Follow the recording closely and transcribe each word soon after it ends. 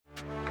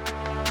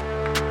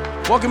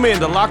Welcome in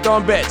to Locked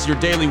On Bets, your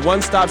daily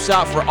one-stop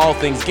shop for all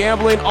things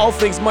gambling, all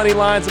things money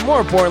lines, and more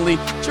importantly,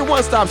 it's your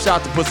one-stop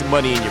shop to put some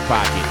money in your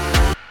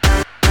pocket.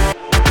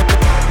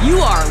 You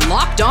are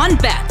Locked On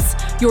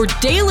Bets, your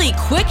daily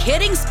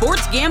quick-hitting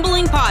sports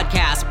gambling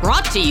podcast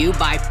brought to you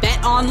by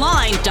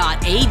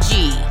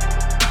BetOnline.ag.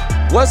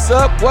 What's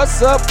up?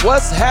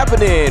 What's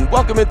happening?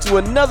 Welcome into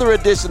another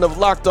edition of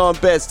Locked On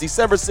Bets,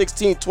 December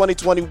 16th,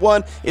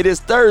 2021. It is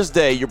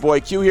Thursday. Your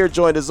boy Q here,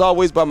 joined as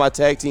always by my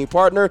tag team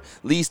partner,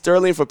 Lee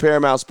Sterling from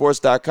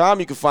ParamountSports.com.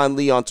 You can find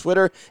Lee on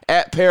Twitter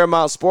at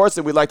Paramount Sports,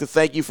 and we'd like to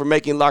thank you for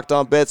making Locked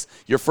On Bets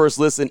your first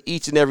listen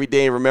each and every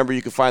day. And remember,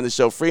 you can find the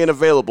show free and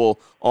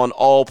available on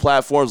all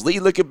platforms.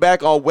 Lee, looking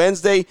back on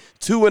Wednesday,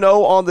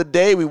 2-0 on the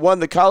day. We won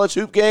the college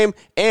hoop game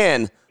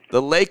and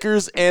the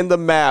Lakers and the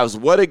Mavs.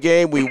 What a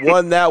game. We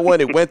won that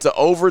one. It went to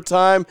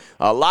overtime.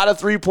 A lot of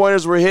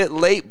three-pointers were hit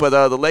late, but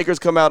the Lakers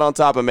come out on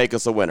top and make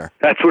us a winner.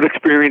 That's what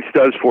experience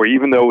does for you,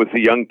 even though it was a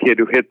young kid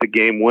who hit the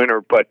game winner.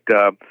 But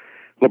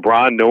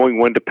LeBron knowing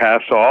when to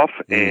pass off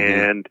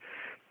and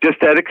just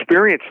that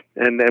experience.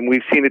 And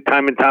we've seen it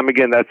time and time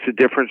again. That's the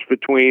difference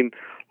between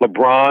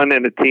LeBron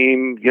and a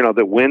team,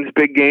 that wins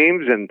big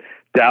games, and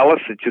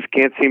Dallas that just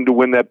can't seem to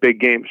win that big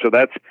game. So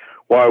that's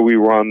why we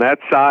were on that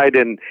side.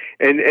 And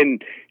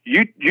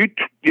you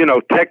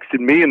texted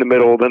me in the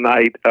middle of the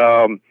night,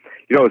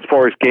 as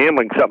far as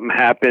gambling, something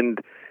happened.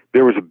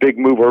 There was a big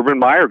move. Urban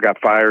Meyer got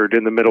fired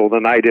in the middle of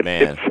the night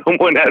if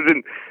someone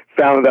hasn't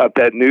found out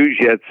that news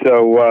yet.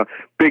 So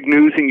big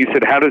news. And you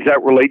said, how does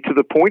that relate to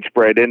the point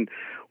spread? And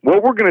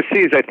what we're going to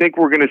see is I think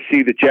we're going to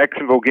see the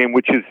Jacksonville game,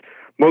 which is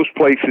most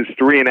places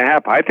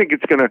 3.5. I think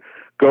it's going to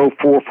go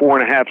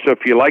 4.5. So if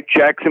you like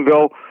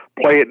Jacksonville,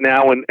 play it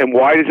now. And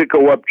why does it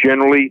go up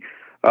generally?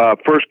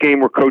 First game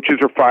where coaches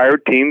are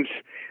fired, teams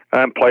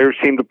and players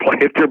seem to play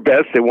at their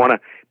best. They want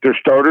their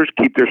starters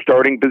keep their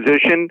starting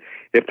position.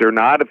 If they're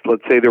not, if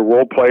let's say they're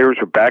role players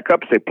or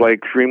backups, they play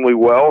extremely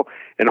well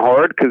and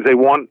hard because they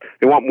want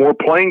more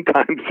playing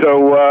time.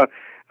 So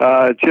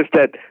just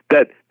that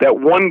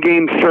one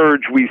game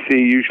surge we see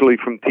usually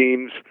from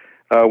teams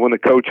when the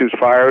coach is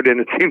fired, and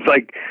it seems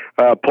like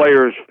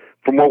players,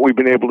 from what we've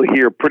been able to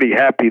hear, pretty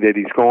happy that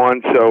he's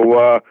gone.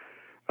 So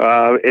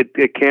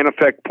it can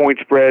affect point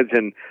spreads,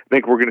 and I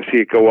think we're going to see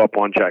it go up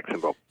on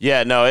Jacksonville.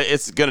 Yeah, no,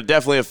 it's going to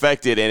definitely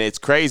affect it, and it's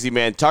crazy,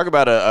 man. Talk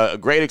about a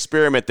great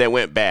experiment that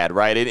went bad,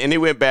 right? And it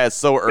went bad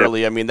so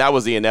early. Yep. I mean, that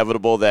was the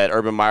inevitable that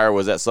Urban Meyer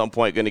was at some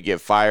point going to get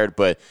fired,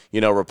 but,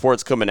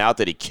 reports coming out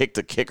that he kicked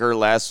a kicker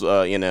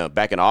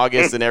back in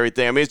August and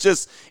everything. I mean, it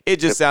just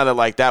sounded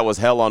like that was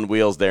hell on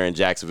wheels there in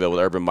Jacksonville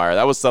with Urban Meyer.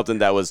 That was something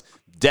that was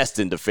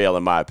destined to fail,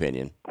 in my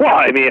opinion. Well,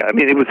 I mean,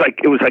 it was like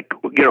we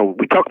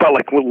talk about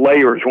like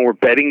layers when we're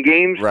betting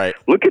games. Right.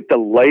 Look at the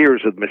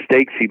layers of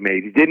mistakes he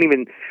made. He didn't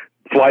even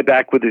fly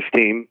back with his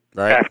team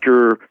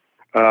after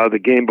the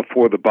game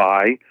before the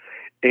bye,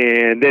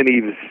 and then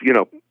he was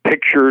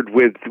pictured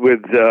with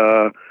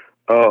a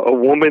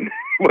woman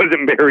he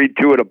wasn't married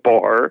to at a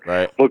bar.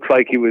 Right. Looks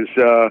like he was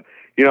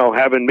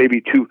having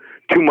maybe too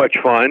much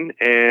fun,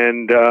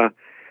 and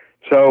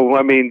so,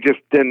 I mean, just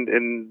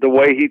in the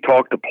way he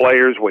talked to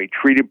players, the way he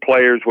treated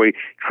players, the way he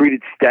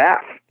treated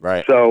staff.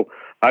 Right. So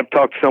I've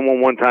talked to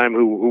someone one time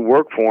who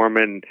worked for him,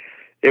 and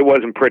it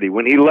wasn't pretty.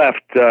 When he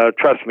left,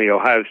 trust me,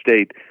 Ohio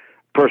State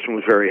person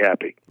was very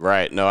happy.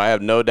 Right. No, I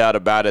have no doubt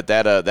about it.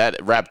 That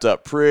wrapped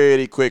up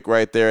pretty quick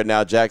right there.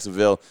 Now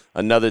Jacksonville,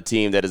 another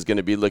team that is going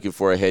to be looking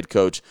for a head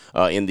coach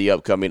in the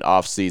upcoming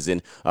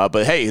offseason.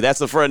 But, hey,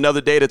 that's for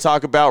another day to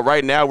talk about.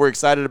 Right now we're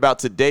excited about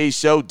today's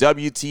show,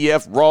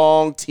 WTF,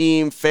 wrong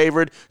team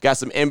favored. Got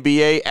some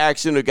NBA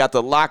action. We got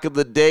the lock of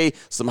the day,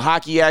 some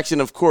hockey action.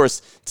 Of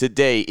course,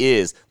 today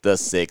is the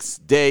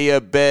 6th day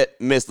of bet.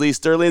 Miss Lee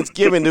Sterling's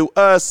giving to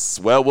us.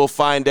 Well, we'll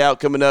find out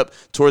coming up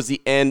towards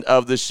the end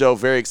of the show.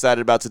 Very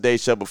excited about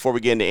today's show. Before we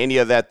get into any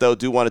of that, though,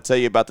 do want to tell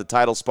you about the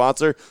title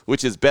sponsor,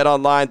 which is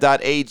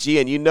BetOnline.ag.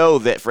 And you know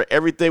that for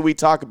everything we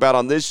talk about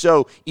on this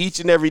show each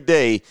and every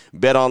day,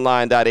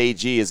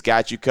 BetOnline.ag has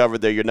got you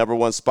covered. They're your number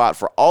one spot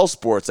for all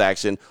sports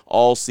action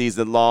all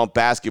season long.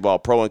 Basketball,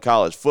 pro and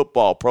college,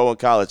 football, pro and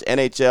college,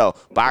 NHL,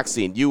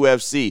 boxing,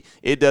 UFC.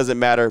 It doesn't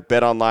matter.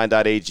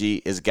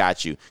 BetOnline.ag has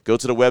got you. Go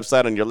to the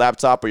website on your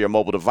laptop or your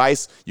mobile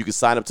device. You can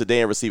sign up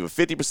today and receive a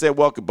 50%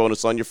 welcome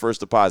bonus on your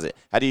first deposit.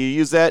 How do you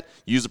use that?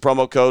 Use the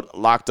promo code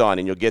Locked On,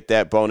 and you'll get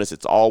that bonus.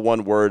 It's all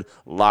one word,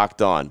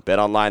 Locked On.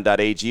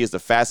 BetOnline.ag is the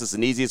fastest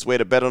and easiest way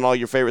to bet on all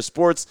your favorite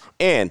sports,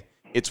 and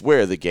it's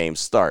where the games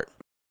start.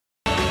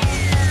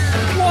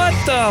 What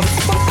the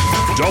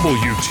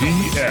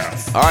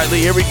WTF. All right,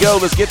 Lee, here we go.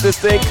 Let's get this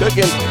thing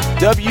cooking.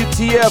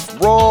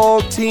 WTF,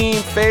 wrong team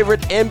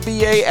favorite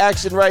NBA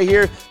action right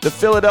here. The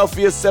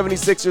Philadelphia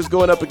 76ers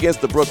going up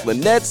against the Brooklyn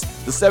Nets.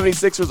 The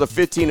 76ers are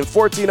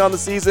 15-14 on the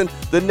season.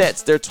 The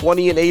Nets, they're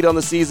 20-8 on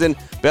the season.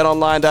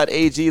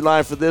 BetOnline.ag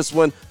line for this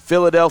one.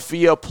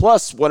 Philadelphia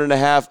plus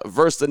 1.5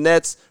 versus the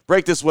Nets.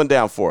 Break this one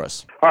down for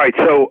us. All right,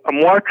 so I'm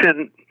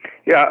watching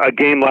a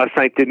game last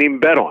night, didn't even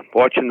bet on,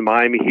 watching the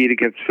Miami Heat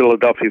against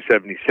Philadelphia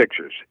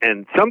 76ers.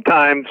 And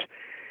sometimes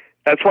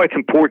That's why it's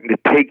important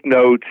to take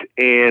notes.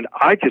 And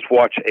I just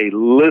watched a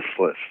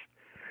listless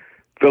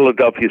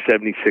Philadelphia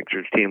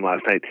 76ers team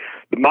last night.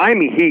 The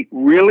Miami Heat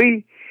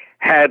really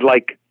had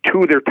like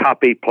 2 of their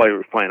top 8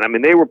 players playing. I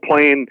mean, they were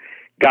playing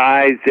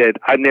guys that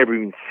I've never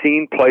even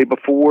seen play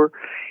before.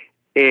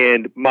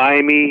 And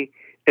Miami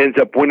ends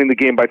up winning the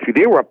game by 3.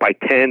 They were up by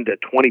 10 to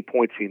 20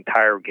 points the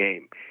entire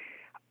game.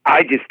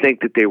 I just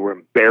think that they were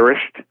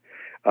embarrassed.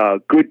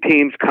 Good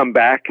teams come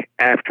back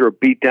after a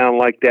beatdown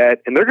like that,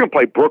 and they're going to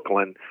play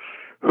Brooklyn,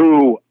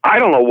 who I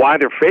don't know why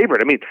they're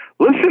favored. I mean,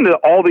 listen to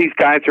all these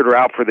guys that are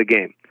out for the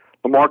game.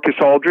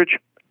 LaMarcus Aldridge,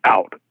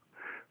 out.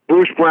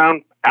 Bruce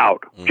Brown,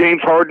 out.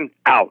 James Harden,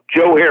 out.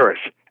 Joe Harris,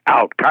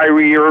 out.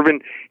 Kyrie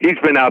Irving, he's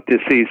been out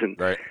this season.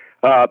 Right.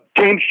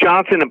 James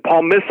Johnson and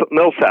Paul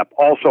Millsap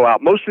also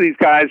out. Most of these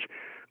guys,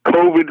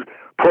 COVID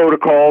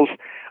protocols.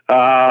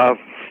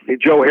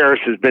 Joe Harris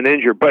has been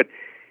injured, but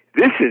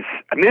this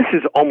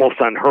is almost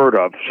unheard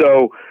of.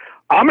 So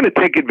I'm going to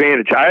take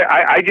advantage.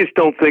 I just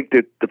don't think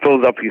that the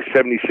Philadelphia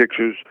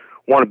 76ers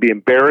want to be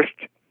embarrassed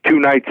 2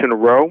 nights in a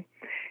row,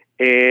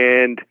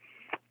 and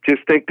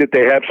just think that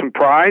they have some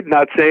pride.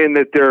 Not saying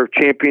that they're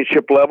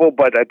championship level,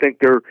 but I think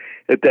they're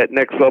at that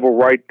next level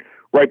right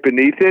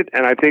beneath it.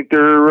 And I think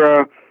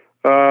they're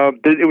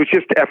it was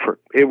just effort.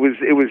 It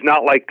was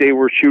not like they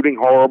were shooting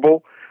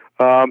horrible.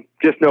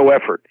 Just no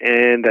effort.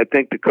 And I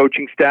think the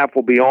coaching staff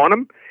will be on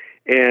them.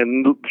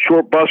 And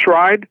short bus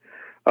ride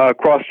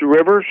across the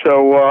river.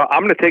 So I'm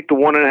going to take the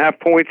 1.5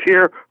 points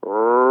here.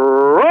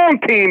 Wrong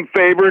team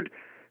favored.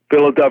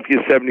 Philadelphia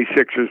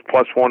 76ers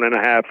plus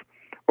 1.5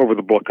 over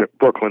the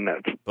Brooklyn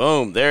Nets.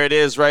 Boom. There it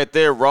is right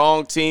there.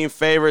 Wrong team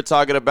favorite.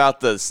 Talking about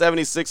the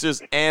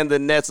 76ers and the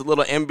Nets. A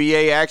little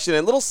NBA action.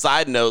 And a little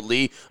side note,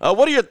 Lee.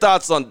 What are your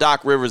thoughts on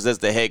Doc Rivers as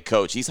the head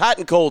coach? He's hot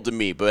and cold to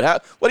me,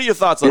 but what are your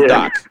thoughts on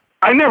Doc?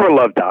 I never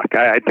loved Doc.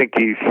 I think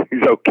he's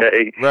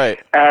okay. Right.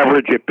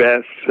 Average at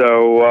best.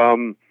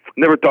 So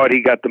never thought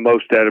he got the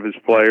most out of his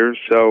players.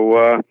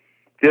 So,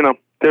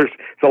 there's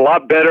a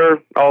lot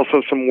better,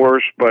 also some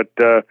worse, but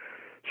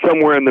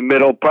somewhere in the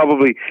middle,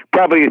 probably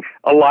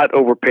a lot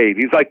overpaid.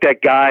 He's like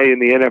that guy in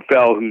the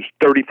NFL who's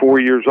 34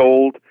 years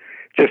old,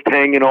 just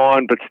hanging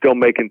on, but still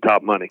making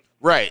top money.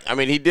 Right. I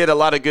mean, he did a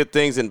lot of good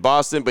things in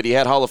Boston, but he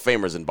had Hall of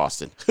Famers in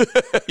Boston.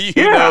 you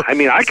know? I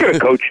mean, I can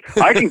coach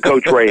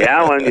Ray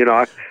Allen.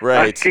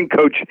 Right. I can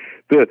coach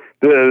the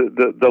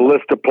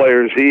list of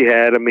players he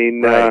had. I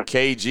mean, right.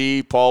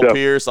 KG, Paul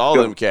Pierce, all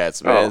them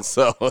cats, man. Oh.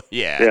 So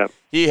yeah,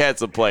 he had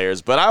some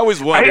players, but I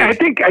always wondered. I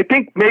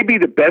think maybe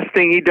the best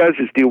thing he does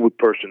is deal with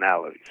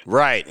personalities.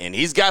 Right, and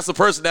he's got some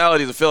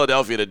personalities in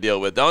Philadelphia to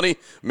deal with, don't he?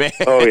 Man.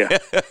 Oh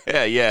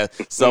yeah, yeah.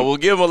 So we'll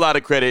give him a lot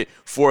of credit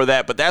for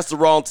that. But that's the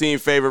wrong team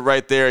favorite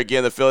right there.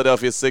 Again, the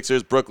Philadelphia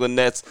Sixers, Brooklyn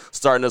Nets,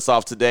 starting us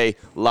off today.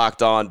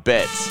 Locked On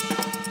Bets.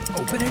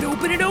 Open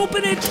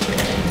it.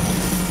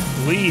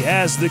 Lee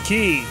has the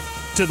key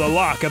to the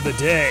lock of the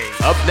day.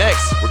 Up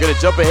next, we're going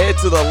to jump ahead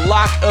to the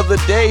lock of the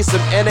day,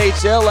 some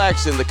NHL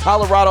action. The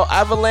Colorado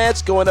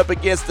Avalanche going up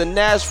against the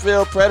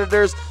Nashville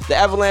Predators. The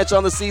Avalanche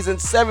on the season,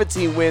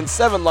 17 wins,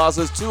 7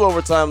 losses, 2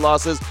 overtime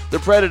losses. The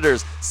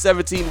Predators,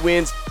 17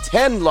 wins,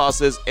 10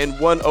 losses, and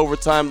 1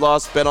 overtime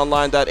loss.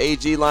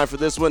 BetOnline.ag line for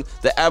this one.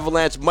 The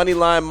Avalanche money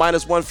line,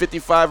 minus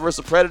 155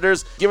 versus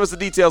Predators. Give us the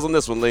details on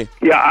this one, Lee.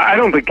 Yeah, I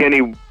don't think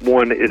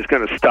anyone is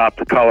going to stop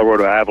the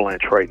Colorado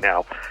Avalanche right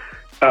now.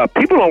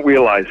 People don't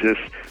realize this.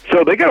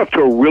 So they got off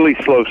to a really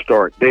slow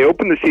start. They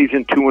opened the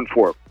season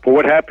 2-4. But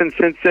what happened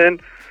since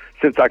then?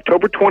 Since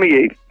October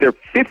 28th, they're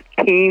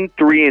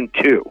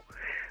 15-3-2.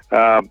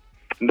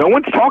 No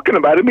one's talking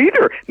about them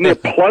either. And they're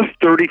plus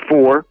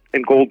 34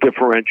 in goal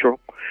differential.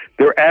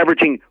 They're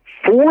averaging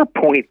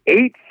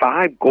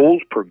 4.85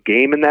 goals per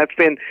game in that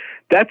span.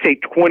 That's a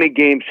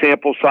 20-game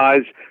sample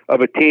size of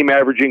a team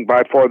averaging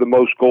by far the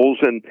most goals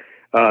in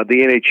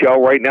the NHL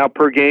right now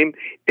per game.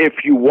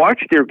 If you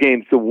watch their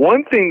games, the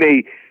one thing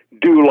they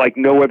do like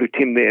no other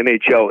team in the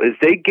NHL is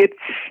they get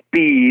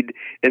speed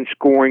and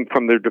scoring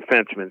from their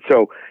defensemen.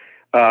 So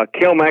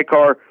Cale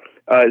Makar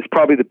is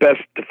probably the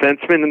best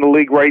defenseman in the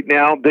league right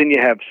now. Then you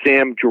have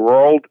Sam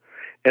Girard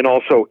and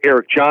also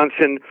Eric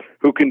Johnson,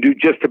 who can do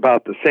just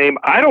about the same.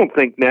 I don't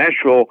think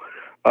Nashville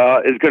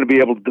is going to be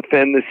able to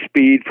defend the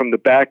speed from the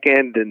back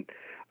end, and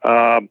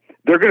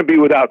they're going to be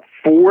without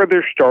 4 of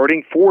their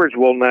starting. 4 as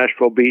will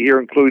Nashville be here,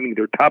 including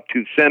their top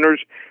 2 centers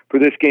for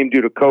this game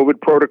due to COVID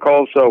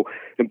protocols. So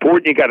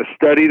important, you got to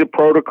study the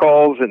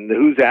protocols and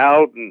who's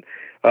out, and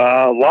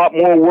a lot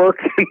more work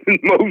than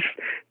most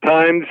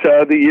times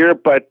of the year.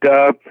 But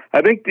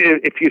I think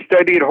if you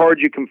study it hard,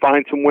 you can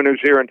find some winners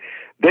here. And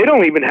they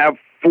don't even have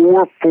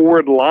 4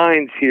 forward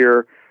lines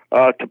here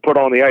to put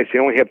on the ice. They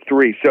only have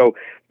 3. So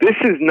this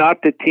is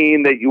not the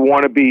team that you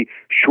want to be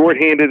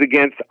shorthanded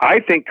against. I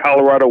think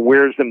Colorado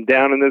wears them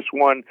down in this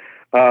one.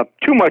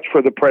 Too much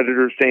for the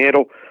Predators to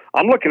handle.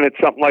 I'm looking at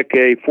something like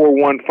a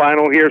 4-1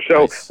 final here.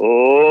 So nice.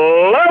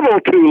 Level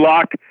 2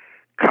 lock,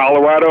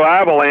 Colorado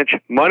Avalanche,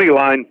 money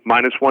line,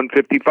 minus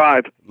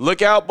 155.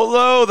 Look out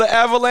below. The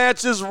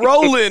Avalanche is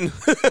rolling.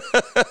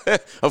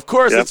 Of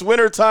course, It's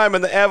wintertime,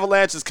 and the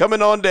Avalanche is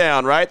coming on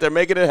down, right? They're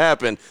making it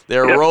happen.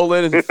 They're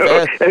rolling.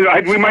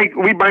 we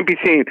might be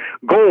seeing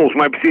goals.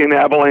 Might be seeing an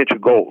avalanche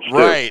of goals, too.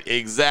 Right,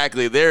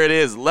 exactly. There it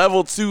is.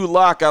 Level 2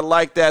 lock. I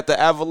like that. The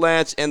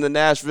Avalanche and the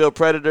Nashville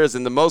Predators.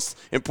 And the most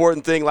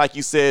important thing, like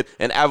you said,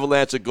 an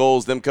avalanche of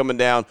goals, them coming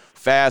down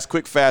fast,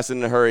 quick, fast, and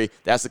in a hurry.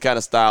 That's the kind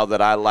of style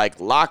that I like.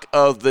 Lock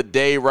of the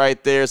day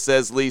right there,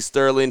 says Lee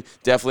Sterling.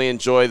 Definitely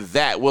enjoy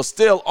that. Well,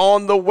 still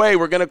on the way,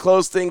 we're going to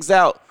close things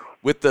out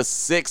with the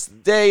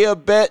 6th day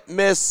of Bet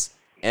Miss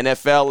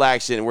NFL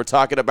action. We're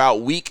talking about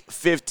Week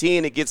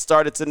 15. It gets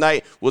started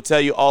tonight. We'll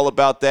tell you all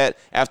about that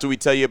after we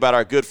tell you about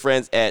our good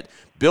friends at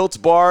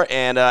Built Bar.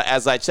 And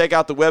as I check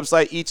out the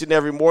website each and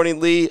every morning,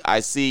 Lee,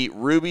 I see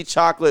Ruby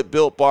Chocolate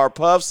Built Bar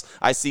Puffs.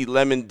 I see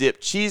Lemon Dip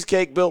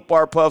Cheesecake Built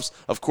Bar Puffs.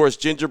 Of course,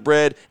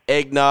 gingerbread,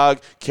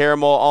 eggnog,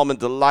 caramel almond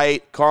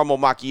delight, caramel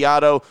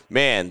macchiato.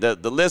 Man, the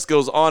list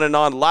goes on and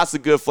on. Lots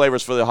of good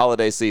flavors for the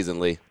holiday season,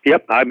 Lee.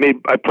 Yep, I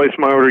placed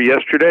my order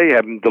yesterday. I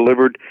haven't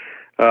delivered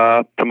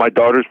to my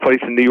daughter's place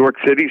in New York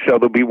City, so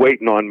they'll be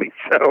waiting on me.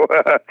 So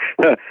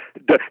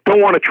don't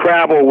want to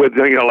travel with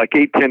like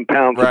 8-10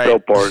 pounds of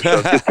Built Bars.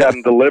 So just have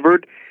them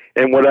delivered,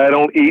 and what I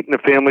don't eat and the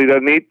family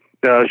doesn't eat,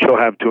 she'll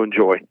have to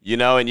enjoy.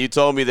 And you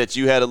told me that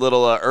you had a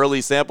little early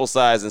sample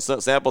size and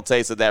sample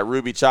taste of that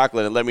Ruby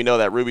Chocolate, and let me know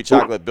that Ruby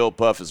Chocolate Built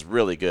Puff is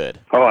really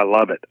good. Oh, I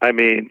love it. I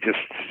mean, just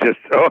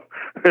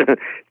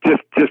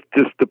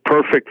the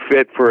perfect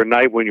fit for a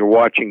night when you're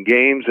watching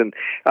games. And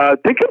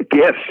think of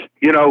gifts.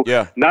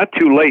 Not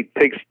too late.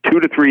 Takes 2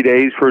 to 3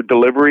 days for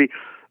delivery.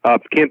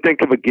 Can't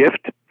think of a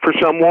gift for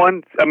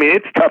someone. I mean,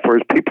 it's tougher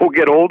as people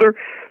get older.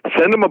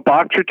 Send them a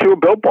box or two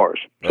of Built Bars.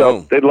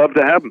 So they'd love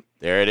to have them.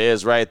 There it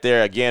is right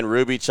there. Again,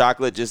 Ruby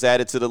Chocolate just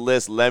added to the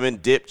list. Lemon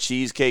Dip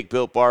Cheesecake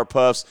Built Bar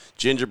Puffs.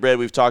 Gingerbread,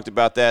 we've talked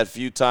about that a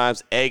few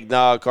times.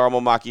 Eggnog, caramel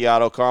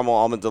macchiato, caramel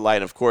almond delight.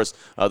 And, of course,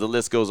 the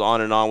list goes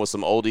on and on with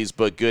some oldies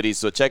but goodies.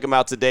 So check them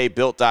out today,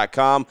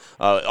 Built.com.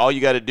 All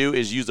you got to do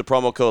is use the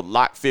promo code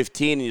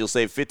LOCK15, and you'll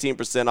save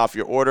 15% off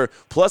your order.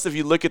 Plus, if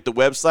you look at the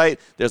website,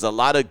 there's a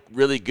lot of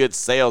really good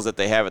sales that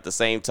they have at the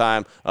same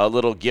time. A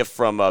little gift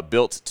from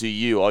Built to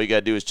you. All you got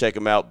to do is check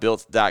them out,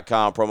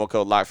 Built.com, promo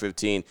code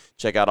LOCK15.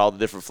 Check out all the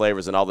different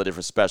flavors and all the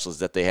different specials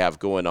that they have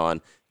going on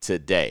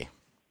today.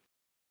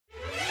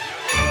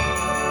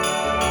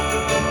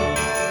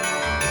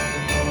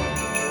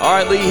 All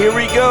right, Lee, here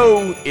we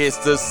go. It's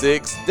the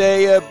 6th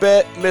day of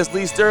Bet Miss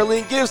Lee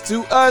Sterling gives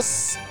to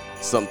us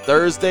some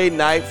Thursday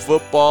night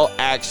football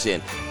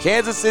action.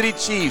 Kansas City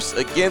Chiefs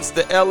against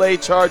the LA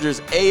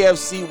Chargers,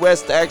 AFC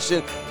West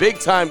action. Big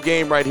time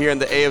game right here in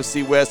the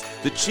AFC West.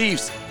 The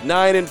Chiefs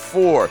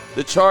 9-4,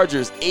 the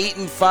Chargers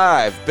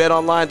 8-5.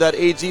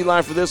 BetOnline.ag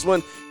line for this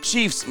one.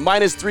 Chiefs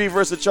 -3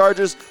 versus the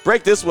Chargers.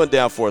 Break this one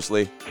down for us,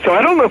 Lee. So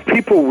I don't know if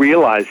people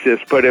realize this,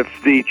 but if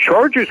the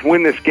Chargers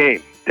win this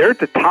game, they're at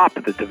the top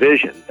of the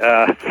division.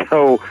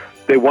 So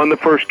they won the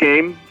first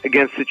game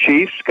against the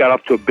Chiefs, got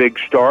off to a big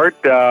start.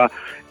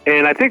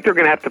 And I think they're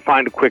going to have to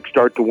find a quick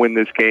start to win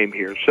this game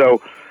here.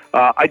 So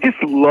I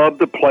just love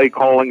the play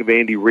calling of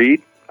Andy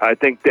Reid. I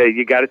think that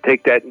you got to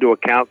take that into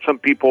account. Some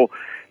people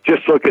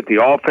just look at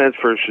the offense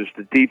versus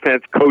the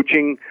defense.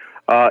 Coaching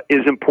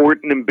is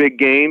important in big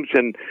games,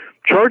 and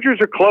Chargers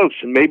are close.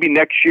 And maybe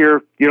next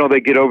year, they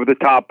get over the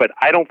top, but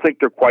I don't think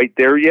they're quite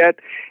there yet.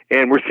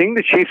 And we're seeing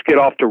the Chiefs get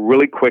off to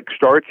really quick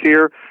starts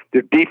here.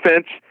 Their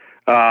defense,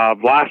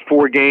 last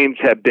 4 games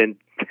haven't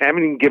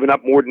even given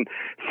up more than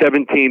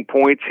 17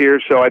 points here.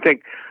 So I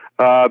think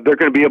they're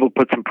going to be able to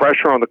put some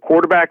pressure on the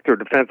quarterback, their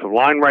defensive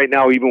line right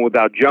now, even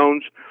without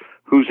Jones,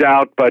 who's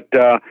out. But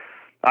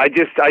I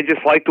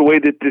just like the way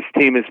that this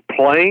team is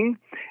playing.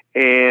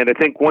 And I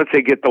think once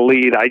they get the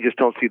lead, I just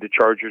don't see the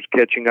Chargers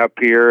catching up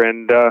here.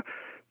 And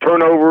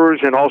turnovers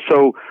and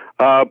also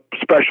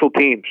special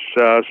teams.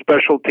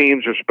 Special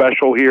teams are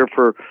special here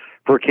for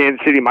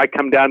Kansas City. Might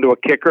come down to a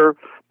kicker.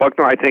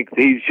 Buckner, I think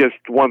he's just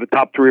one of the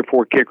top 3 or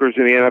 4 kickers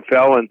in the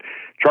NFL, and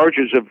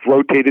Chargers have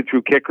rotated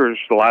through kickers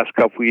the last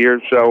couple of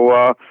years. So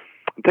I'm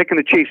taking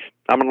the Chiefs.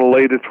 I'm going to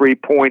lay the 3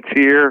 points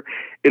here.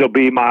 It'll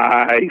be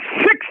my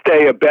 6th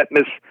day of Bet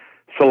Miss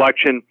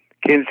selection.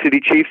 Kansas City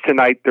Chiefs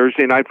tonight,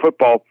 Thursday Night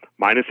Football,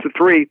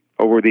 -3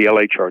 over the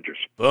LA Chargers.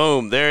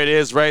 Boom. There it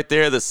is right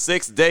there. The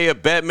 6th day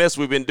of Bet Miss.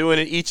 We've been doing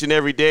it each and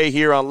every day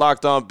here on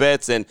Locked On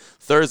Bets, and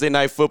Thursday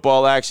Night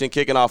Football action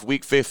kicking off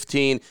Week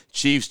 15,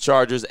 Chiefs,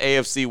 Chargers,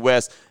 AFC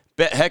West.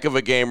 Heck of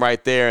a game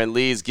right there, and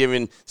Lee's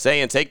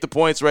saying take the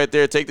points right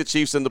there, take the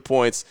Chiefs and the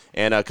points,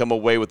 and come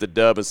away with the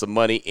dub and some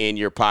money in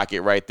your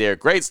pocket right there.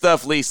 Great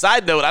stuff, Lee.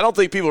 Side note, I don't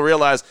think people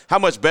realize how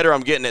much better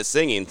I'm getting at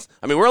singing.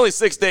 I mean, we're only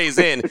 6 days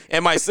in,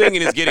 and my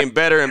singing is getting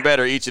better and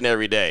better each and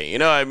every day. You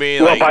know what I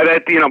mean? Well, by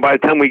the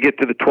time we get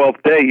to the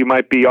 12th day, you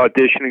might be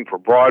auditioning for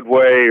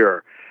Broadway,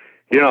 or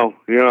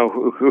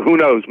who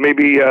knows?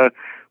 Maybe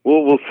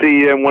we'll see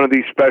you in one of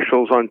these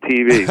specials on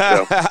TV.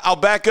 So. I'll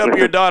back up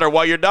your daughter.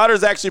 While your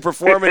daughter's actually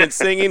performing and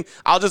singing,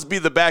 I'll just be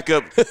the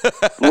backup.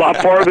 A lot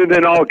farther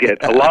than I'll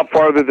get. A lot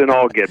farther than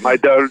I'll get. My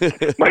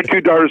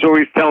two daughters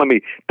always telling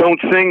me, don't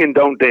sing and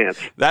don't dance.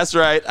 That's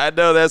right. I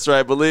know that's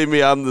right. Believe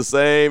me, I'm the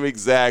same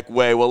exact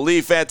way. Well,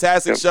 Lee,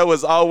 fantastic show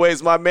as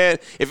always, my man.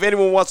 If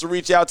anyone wants to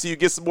reach out to you,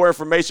 get some more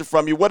information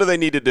from you, what do they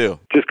need to do?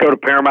 Just go to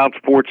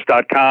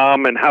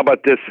ParamountSports.com. And how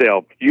about this,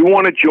 Sale? You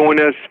want to join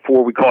us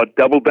for, we call it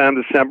Double Down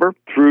December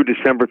through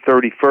December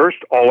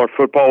 31st. All our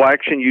football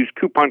action. Use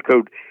coupon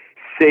code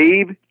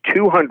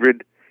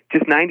SAVE200,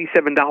 just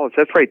 $97.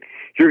 That's right.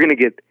 You're going to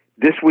get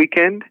this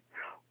weekend,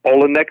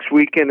 all of next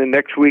weekend, and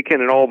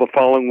all the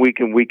following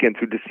weekend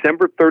through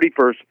December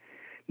 31st,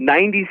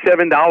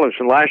 $97.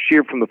 And last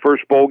year from the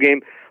first bowl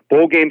games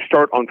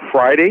start on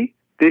Friday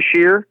this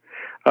year.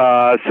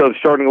 So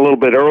starting a little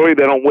bit early.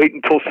 They don't wait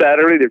until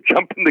Saturday. They're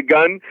jumping the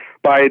gun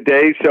by a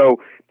day. So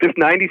just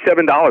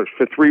 $97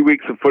 for 3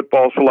 weeks of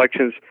football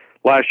selections.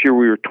 Last year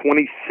we were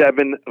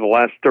 27 of the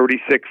last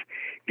 36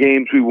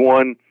 games we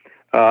won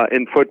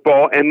in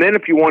football. And then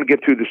if you want to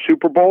get through the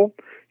Super Bowl,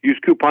 use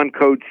coupon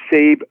code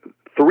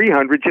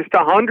SAVE300, just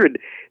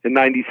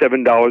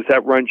 $197.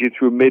 That runs you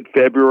through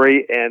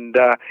mid-February. And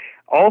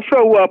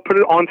also put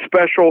it on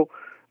special,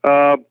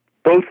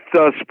 both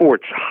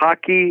sports,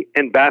 hockey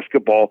and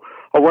basketball.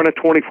 I'll run a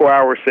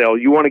 24-hour sale.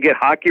 You want to get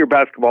hockey or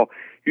basketball,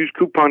 use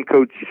coupon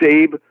code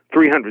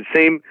SAVE300.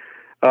 Same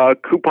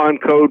coupon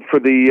code for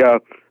the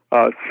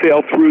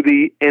sale through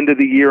the end of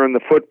the year in the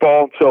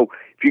football. So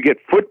if you get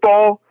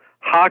football,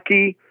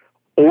 hockey,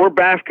 or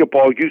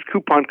basketball, use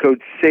coupon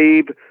code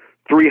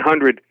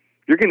SAVE300.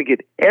 You're going to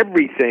get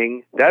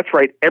everything. That's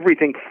right,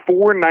 everything,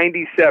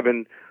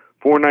 $497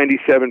 for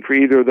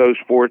either of those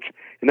sports,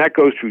 and that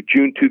goes through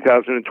June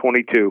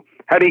 2022.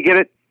 How do you get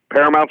it?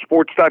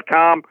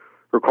 ParamountSports.com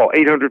or call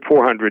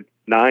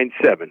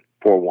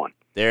 800-400-9741.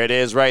 There it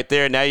is right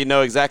there. Now you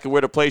know exactly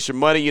where to place your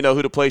money. You know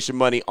who to place your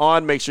money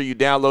on. Make sure you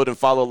download and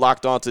follow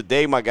Locked On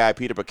Today. My guy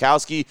Peter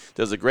Bukowski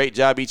does a great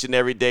job each and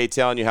every day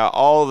telling you how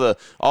all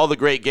the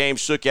great games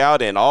shook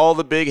out and all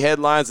the big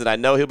headlines. And I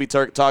know he'll be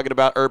talking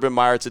about Urban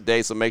Meyer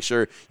today, so make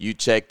sure you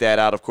check that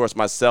out. Of course,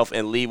 myself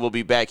and Lee will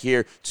be back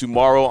here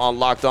tomorrow on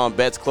Locked On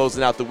Bets,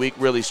 closing out the week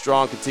really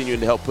strong,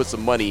 continuing to help put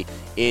some money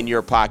in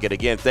your pocket.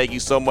 Again, thank you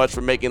so much for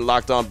making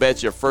Locked On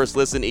Bets your first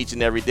listen each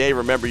and every day.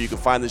 Remember, you can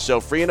find the show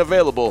free and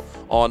available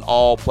on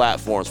all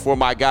platforms. For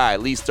my guy,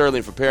 Lee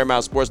Sterling from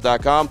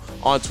ParamountSports.com,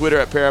 on Twitter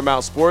at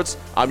Paramount Sports,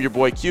 I'm your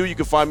boy Q. You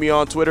can find me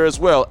on Twitter as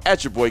well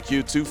at your boy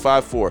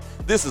Q254.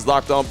 This is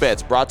Locked On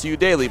Bets, brought to you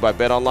daily by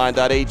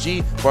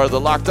BetOnline.ag, part of the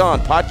Locked On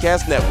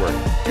Podcast Network.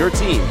 Your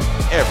team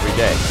every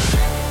day.